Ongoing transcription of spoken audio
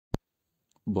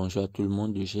Bonjour à tout le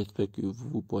monde, j'espère que vous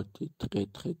vous portez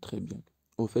très bien.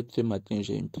 Au fait, ce matin,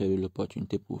 j'ai une très belle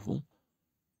opportunité pour vous,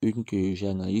 une que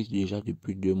j'analyse déjà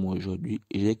depuis 2 mois aujourd'hui,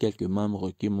 et j'ai quelques membres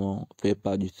qui m'ont fait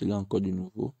part de cela encore de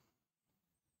nouveau,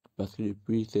 parce que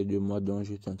depuis ces 2 mois dont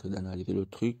je suis en train d'analyser le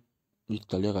truc,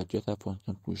 jusqu'à l'heure actuelle, ça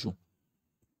fonctionne toujours.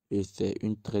 Et c'est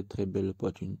une très belle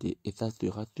opportunité, et ça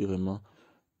sera sûrement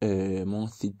mon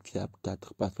site fiable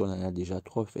 4, parce qu'on en a déjà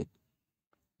 3 fait.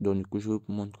 Donc du coup, je vous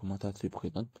montre comment ça se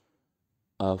présente.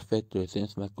 En fait, c'est un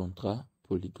smart contract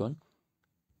Polygon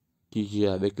qui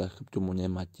gère avec la crypto-monnaie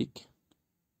Matic.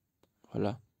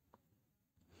 Voilà.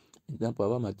 Maintenant, pour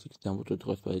avoir Matic dans votre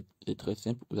trust wallet, c'est très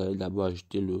simple. Vous allez d'abord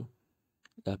ajouter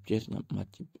la pièce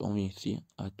Matic. On vient ici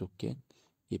à token.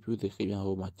 Et puis vous écrivez en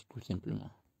haut Matic tout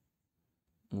simplement.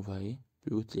 Vous voyez.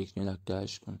 Puis vous sélectionnez la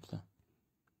cage comme ça.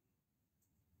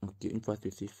 Ok, une fois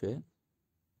ceci fait,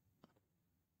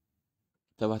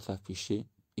 ça va s'afficher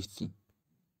ici.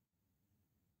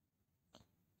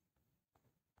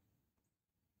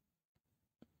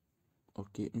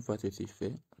 Ok, une fois ceci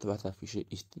fait, ça va s'afficher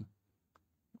ici.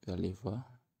 Vous allez voir.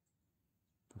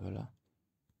 Voilà.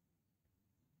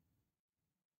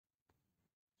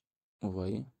 Vous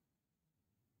voyez.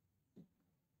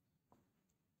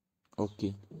 Ok.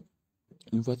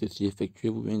 Une fois ceci effectué,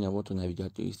 vous venez dans votre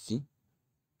navigateur ici.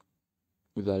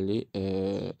 Vous allez,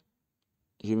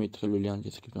 je mettrai le lien en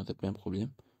description, c'est pas un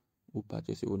problème. Vous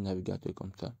partez sur votre navigateur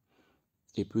comme ça.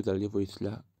 Et puis vous allez voir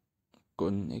cela,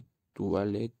 Connect to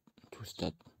Wallet to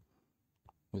Start.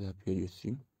 Vous appuyez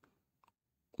dessus.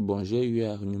 Bon, j'ai eu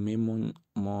à renommer mon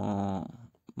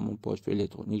portefeuille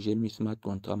électronique. J'ai mis Smart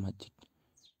Contract Matic.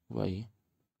 Vous voyez.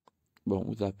 Bon,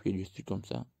 vous appuyez dessus comme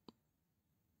ça.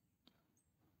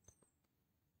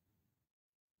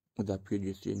 Vous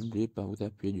appuyez dessus. N'oubliez pas, vous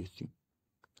appuyez dessus.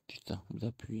 C'est ça, vous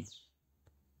appuyez.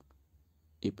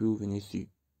 Et puis vous venez sur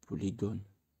Polygon.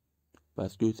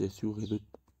 Parce que c'est sur réseau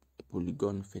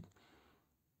Polygon en fait.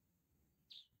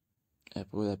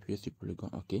 Après vous appuyez sur Polygon,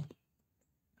 ok.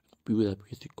 Puis vous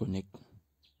appuyez sur Connect.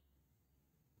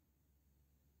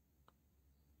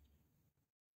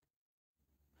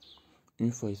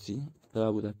 Une fois ici, ça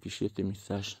va vous afficher ce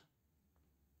message.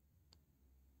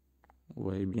 Vous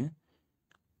voyez bien?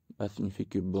 Ça signifie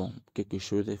que bon, quelque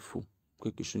chose est faux.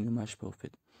 Quelque chose ne marche pas en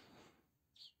fait.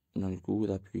 Donc du coup,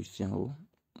 vous appuyez ici en haut.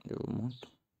 Je vous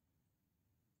montre.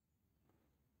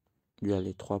 Il y a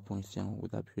les 3 points ici en haut.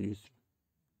 Vous appuyez dessus.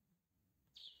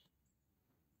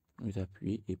 Vous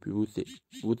appuyez et puis vous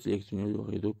sélectionnez le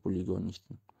réseau Polygon ici.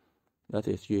 Là,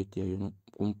 c'est sur Ethereum,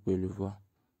 comme vous pouvez le voir.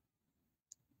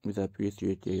 Vous appuyez sur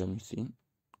Ethereum ici.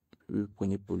 Puis vous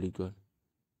prenez Polygon.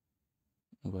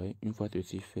 Vous voyez, une fois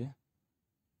ceci fait,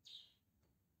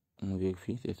 on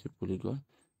vérifie, c'est sur Polygon.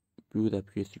 Puis vous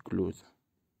appuyez sur Close.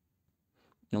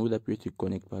 Non, vous appuyez sur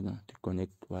Connect, pardon, sur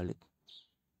Connect Wallet.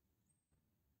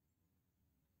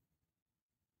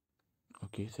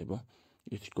 Ok, c'est bon.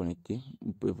 Je suis connecté.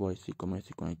 Vous pouvez voir ici comment je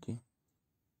suis connecté.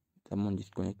 Ça monte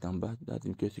disconnect en bas. Là,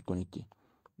 je suis connecté.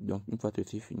 Donc, une fois que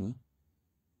c'est fini,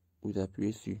 vous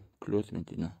appuyez sur Close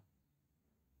maintenant.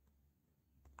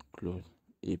 Close.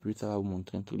 Et puis, ça va vous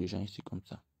montrer un truc de gens ici comme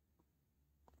ça.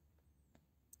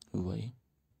 Vous voyez.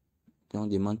 Et on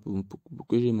demande pour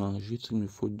que je m'enregistre, il me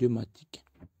faut 2 Matic.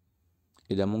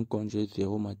 Et dans mon compte, j'ai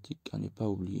 0 Matic, à ne pas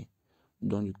oublier.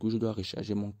 Donc, du coup, je dois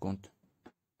recharger mon compte.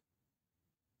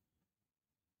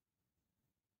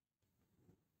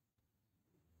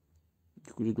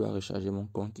 Du coup, je dois recharger mon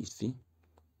compte ici.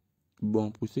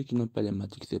 Bon, pour ceux qui n'ont pas les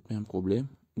Matic, c'est pas un problème.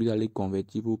 Vous allez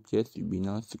convertir vos pièces sur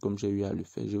Binance comme j'ai eu à le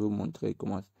faire. Je vais vous montrer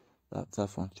comment ça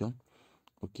fonctionne.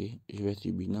 Ok, je vais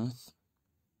sur Binance.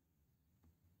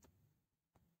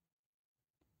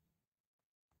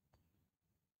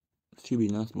 Sur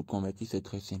Binance, pour convertir, c'est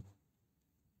très simple.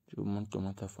 Je vous montre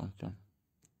comment ça fonctionne.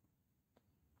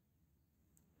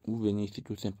 Vous venez ici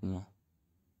tout simplement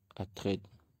à Trade.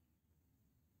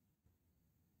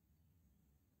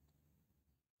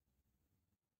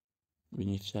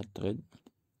 Venez ici à Trade.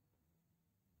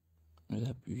 Vous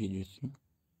appuyez dessus.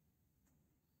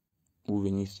 Vous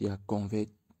venez ici à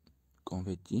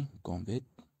Convertir.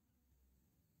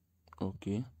 Ok.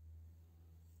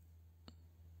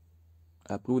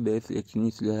 Après, vous devez sélectionner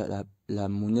ici la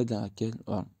monnaie dans laquelle,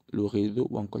 le réseau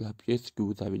ou encore la pièce que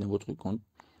vous avez dans votre compte.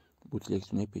 Vous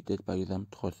sélectionnez peut-être par exemple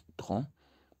Tron,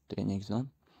 c'est un exemple.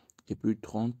 Et puis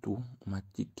Tron tout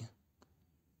Matic.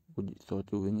 Vous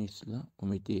sortez, vous venez ici là, vous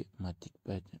mettez Matic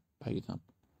par exemple.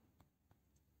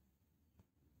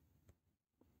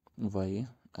 Vous voyez.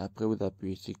 Après, vous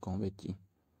appuyez ici Convertir.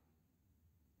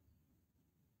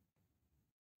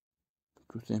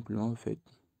 Tout simplement, en fait,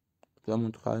 ça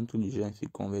montrera intelligent ici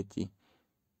Convertir.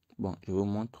 Bon, je vous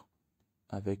montre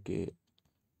avec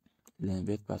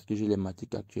l'inverse parce que j'ai les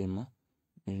Matic actuellement.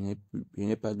 Je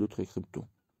n'ai pas d'autres cryptos.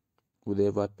 Vous allez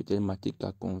voir peut-être Matic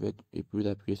à convertir et puis vous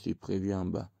appuyez sur prévu en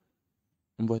bas.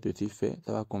 Une fois ceci fait,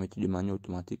 ça va convertir de manière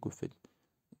automatique au fait.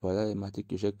 Voilà les Matic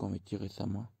que j'ai converti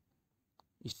récemment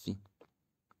ici.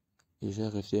 Et j'ai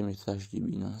reçu un message du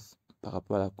Binance par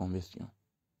rapport à la conversion.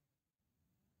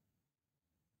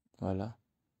 Voilà.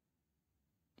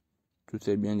 Tout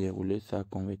s'est bien déroulé. Ça a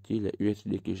converti les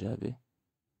USD que j'avais.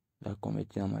 Ça a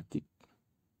converti en Matic.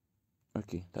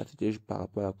 Ok, ça c'était juste par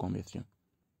rapport à la conversion.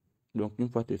 Donc une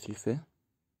fois ceci fait,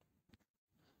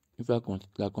 une fois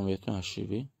la conversion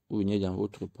achevée, vous venez dans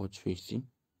votre portefeuille ici.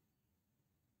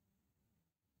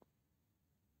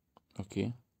 Ok.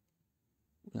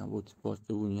 Dans votre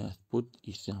portefeuille, vous venez à spot,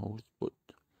 ici en haut spot.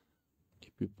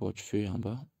 Et puis portefeuille en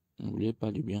bas. N'oubliez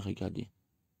pas de bien regarder.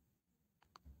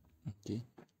 Ok.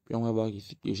 Puis on va voir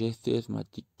ici que j'ai 16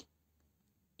 Matic.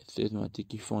 16 Matic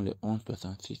qui font les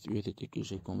 11,66 USDT que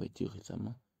j'ai converti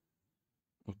récemment.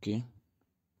 Ok.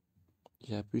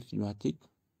 J'appuie sur Matic.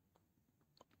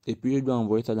 Et puis je dois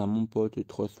envoyer ça dans mon porte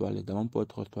 3 toilettes. Dans mon porte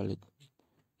 3 toilettes.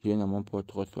 Je viens dans mon porte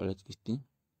 3 toilettes ici.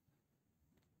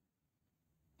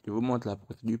 Je vous montre la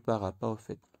procédure par rapport au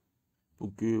fait.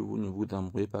 Pour que vous ne vous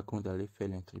embrouillez pas quand vous allez faire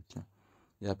l'inscription.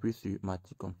 J'appuie sur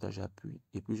Matic comme ça, j'appuie.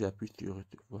 Et puis j'appuie sur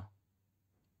recevoir.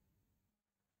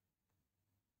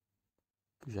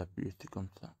 Puis j'appuie ici comme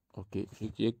ça. Ok.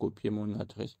 J'ai copié mon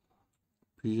adresse.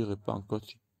 Puis je réponds encore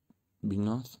sur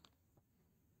Binance.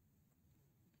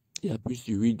 Et appuie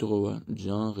sur withdraw,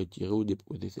 genre retirer ou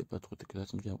déposer, c'est pas trop que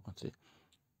ça me vient en français.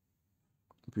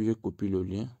 Puis je copie le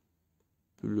lien.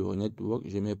 Puis le network,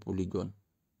 je mets Polygon.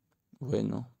 Ouais,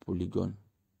 non, Polygon.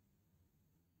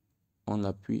 On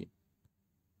appuie.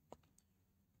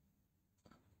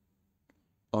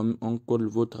 On colle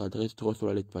votre adresse 3 sur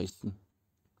la lettre par ici.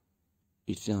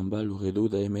 Ici en bas, le réseau,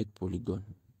 vous allez mettre Polygon.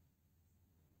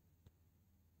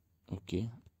 Ok,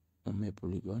 on met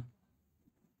Polygon.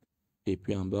 Et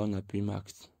puis en bas, on appuie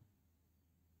Max.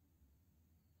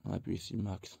 On appuie ici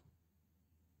Max.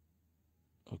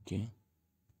 Ok.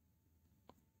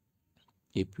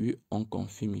 Et puis, on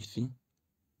confirme ici.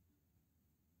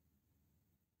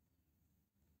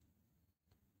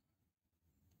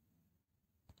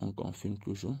 On confirme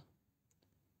toujours.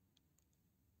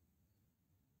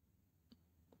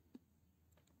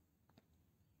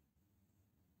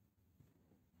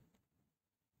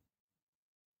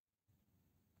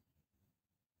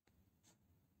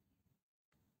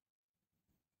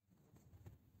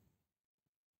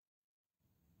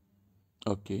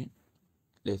 Ok.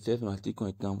 Les 16 Matic ont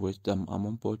été envoyés à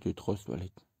mon porte 3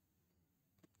 toilettes.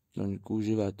 Donc du coup,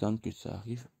 je vais attendre que ça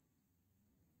arrive.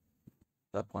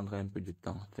 Ça prendra un peu de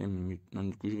temps, 5 minutes.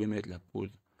 Donc du coup, je vais mettre la pause.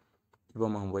 Ils vont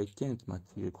m'envoyer 15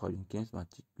 Matic, je crois, une 15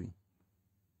 Matic, oui.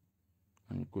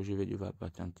 Donc du coup, je vais devoir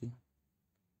patienter.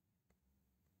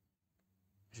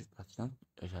 Je patiente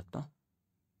et j'attends.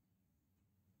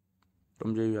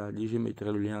 Comme j'ai eu à dire, je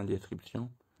mettrai le lien en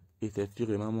description. Et c'est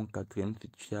sûrement mon 4e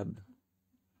site fiable.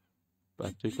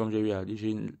 Parce que comme j'ai eu à dire,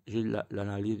 j'ai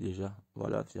l'analyse déjà.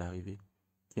 Voilà, c'est arrivé.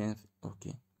 15, ok.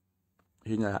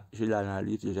 J'ai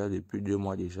l'analyse déjà depuis 2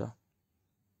 mois déjà.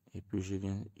 Et puis je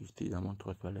viens ici dans mon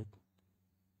 3 toilettes.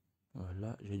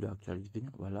 Voilà, je dois actualiser.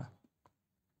 Voilà.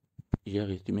 J'ai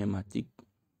reçu mes Matic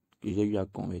que j'ai eu à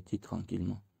convertir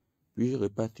tranquillement. Puis je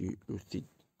repasse sur le site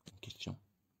en question.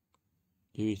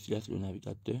 Je vais ici là sur le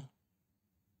navigateur.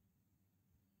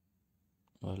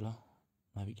 Voilà.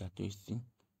 Navigateur ici.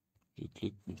 Je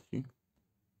clique dessus.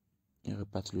 Et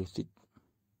repasse le site.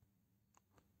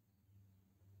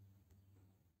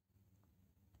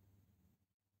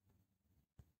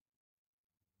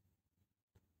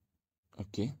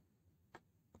 Ok.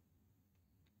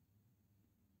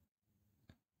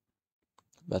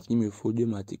 Parce qu'il me faut 2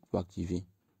 Matic pour activer.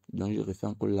 Donc je refais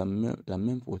encore la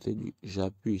même procédure.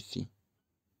 J'appuie ici.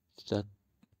 Start.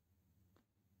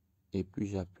 Et puis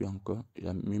j'appuie encore.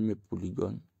 J'ai mis mes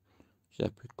polygones.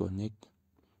 J'appuie connect.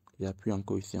 J'appuie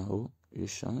encore ici en haut. Je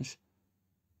change.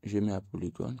 Je mets à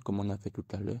polygone comme on a fait tout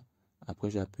à l'heure.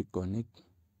 Après j'appuie connect.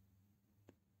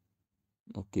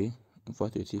 Ok. Une fois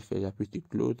ceci fait, j'appuie sur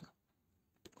close.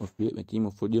 Ok. Maintenant il me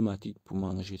faut 2 Matic pour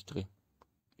m'enregistrer.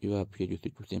 Je vais appuyer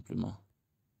dessus tout simplement.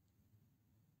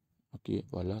 Ok.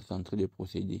 Voilà, c'est en train de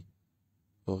procéder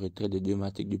au retrait des 2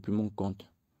 Matic depuis mon compte.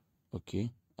 Ok.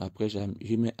 Après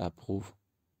je mets approve.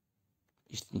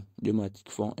 Ici, 2 Matic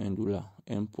font $1,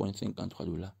 1,53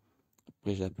 $.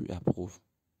 Après j'appuie approve.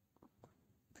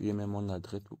 Puis je mets mon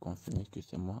adresse pour confirmer que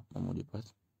c'est moi, mon mot de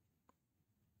passe.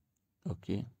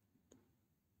 Ok.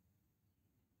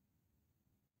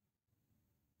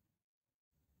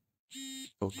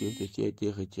 Ok, ceci a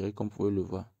été retiré comme vous pouvez le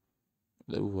voir.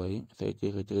 Là, vous voyez, ça a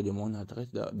été retiré de mon adresse,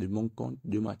 de mon compte.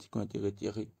 2 Matic ont été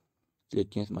retirés. Les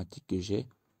 15 Matic que j'ai.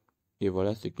 Et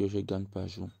voilà ce que je gagne par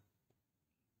jour.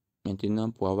 Maintenant,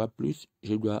 pour avoir plus,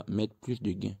 je dois mettre plus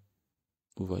de gains.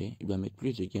 Vous voyez, il doit mettre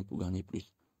plus de gains pour gagner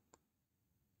plus.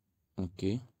 Ok,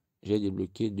 j'ai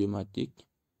débloqué 2 Matic.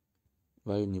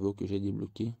 Voilà le niveau que j'ai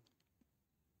débloqué.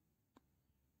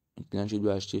 Maintenant, je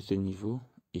dois acheter ce niveau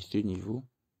et ce niveau,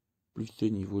 plus ce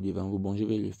niveau devant vous. Bon, je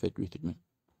vais le faire tout de suite.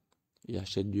 Et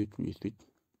j'achète 2 tout de suite.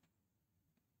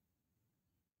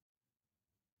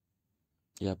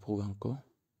 Et approuve encore.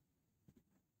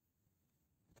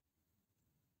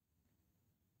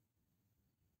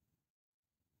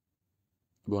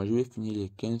 Bon, je vais finir les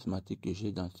 15 Matic que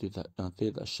j'ai dans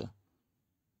ces achats.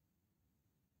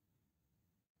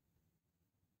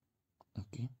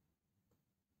 Ok.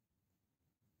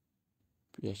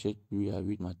 Puis j'achète lui à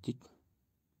 8 Matic.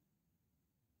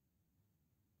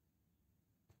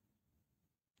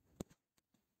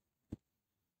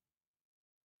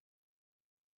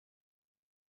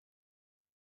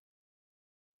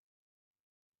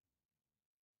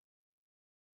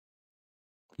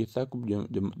 Et ça coupe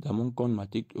dans mon compte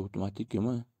Matic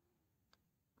automatiquement.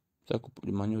 Ça coupe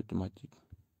de manière automatique.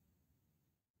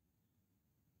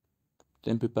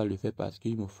 Ça ne peut pas le faire parce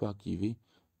qu'il me faut activer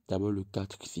d'abord le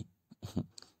 4 ici.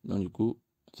 Donc du coup,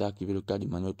 ça a activé le 4 de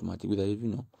manière automatique. Vous avez vu,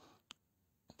 non?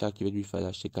 Ça a activé lui fallait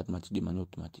acheter 4 Matic de manière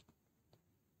automatique.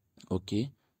 Ok,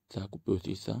 ça a coupé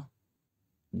aussi ça.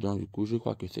 Donc du coup, je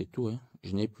crois que c'est tout. Hein.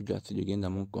 Je n'ai plus assez de gains dans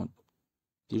mon compte.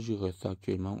 Si je reste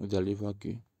actuellement, vous allez voir que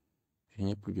je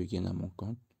n'ai plus de gains dans mon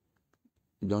compte.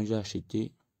 Donc j'ai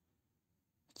acheté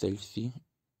celle-ci,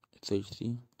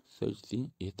 celle-ci,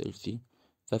 celle-ci et celle-ci.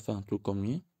 Ça fait en tout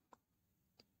combien?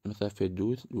 Ça fait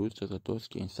 12, 12, 14,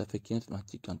 15. Ça fait 15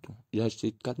 Matic en tout. J'ai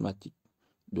acheté 4 Matic.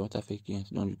 Donc ça fait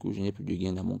 15. Donc du coup, je n'ai plus de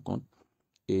gains dans mon compte.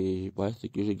 Et voilà ce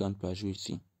que je gagne par jour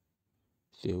ici.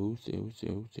 C'est où?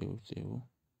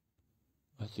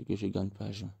 Voilà ce que je gagne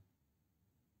par jour.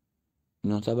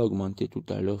 Non, ça va augmenter tout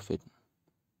à l'heure, en fait.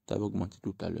 Ça va augmenter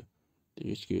tout à l'heure. C'est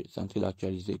juste que c'est en train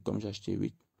d'actualiser. Comme j'ai acheté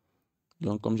 8.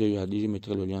 Donc, comme j'ai eu à dire, je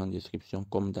mettrai le lien en description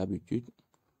comme d'habitude.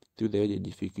 Si vous avez des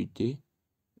difficultés,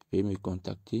 veuillez me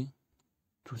contacter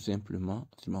tout simplement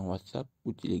sur mon WhatsApp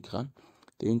ou Telegram.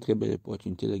 C'est une très belle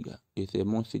opportunité, les gars. Et c'est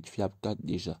mon site fiable 4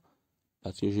 déjà.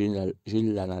 Parce que je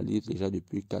l'analyse déjà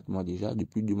depuis 4 mois déjà.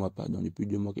 Depuis 2 mois, pardon. Depuis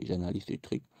 2 mois que j'analyse ce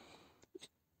truc.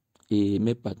 Et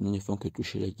mes partenaires ne font que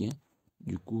toucher les gains.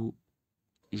 Du coup,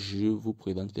 je vous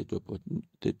présente cette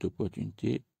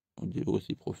opportunité. On devrait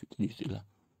aussi profiter de cela.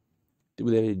 Si vous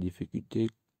avez des difficultés,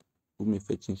 vous me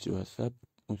faites signe sur WhatsApp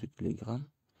ou sur Telegram.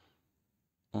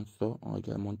 On sort, on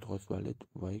regarde mon trois toilettes.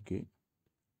 Vous voyez que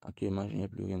actuellement, je n'ai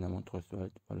plus rien à mon trois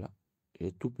toilettes. Voilà.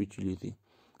 J'ai tout pu utiliser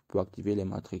pour activer les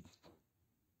matrices.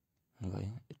 Vous voyez,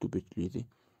 j'ai tout pu utiliser.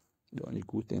 Donc, du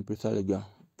coup, c'est un peu ça, les gars.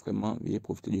 Vraiment, veuillez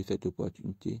profiter de cette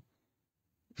opportunité.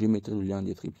 Je mettrai le lien en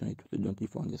description et tout ce dont il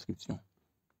faut en description.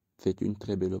 C'est une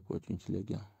très belle opportunité, les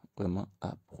gars. Vraiment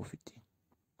à profiter.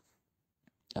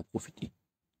 À profiter.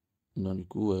 Donc, du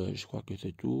coup, je crois que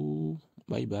c'est tout.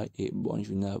 Bye bye et bonne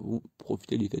journée à vous.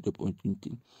 Profitez de cette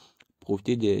opportunité.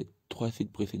 Profitez des 3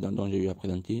 sites précédents dont j'ai eu à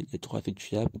présenter. Les 3 sites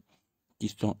fiables qui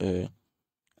sont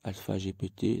Alpha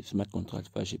GPT, Smart Contract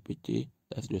Alpha GPT,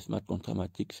 le Smart Contract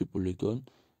Matic sur Polygon,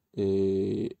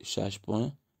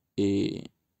 ChargePoint et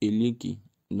Linky.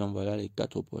 Donc, voilà les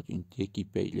 4 opportunités qui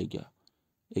payent, les gars.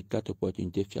 Les 4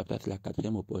 opportunités fiables. Ça, c'est la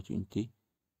 4e opportunité.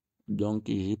 Donc,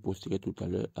 je posterai tout à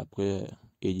l'heure après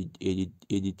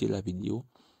éditer la vidéo.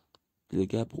 Les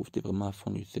gars, profitez vraiment à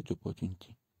fond de cette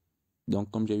opportunité.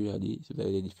 Donc, comme j'ai eu à dire, si vous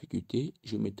avez des difficultés,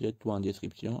 je mettrai tout en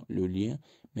description, le lien,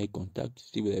 mes contacts.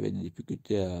 Si vous avez des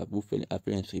difficultés à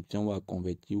faire l'inscription ou à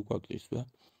convertir ou quoi que ce soit,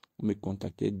 vous me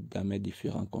contactez dans mes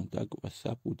différents contacts,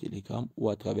 WhatsApp ou Telegram ou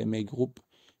à travers mes groupes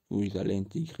où vous allez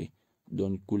intégrer.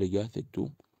 Donc, du coup, les gars, c'est tout.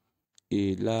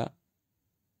 Et là,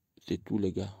 c'est tout,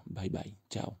 les gars. Bye bye.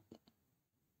 Ciao.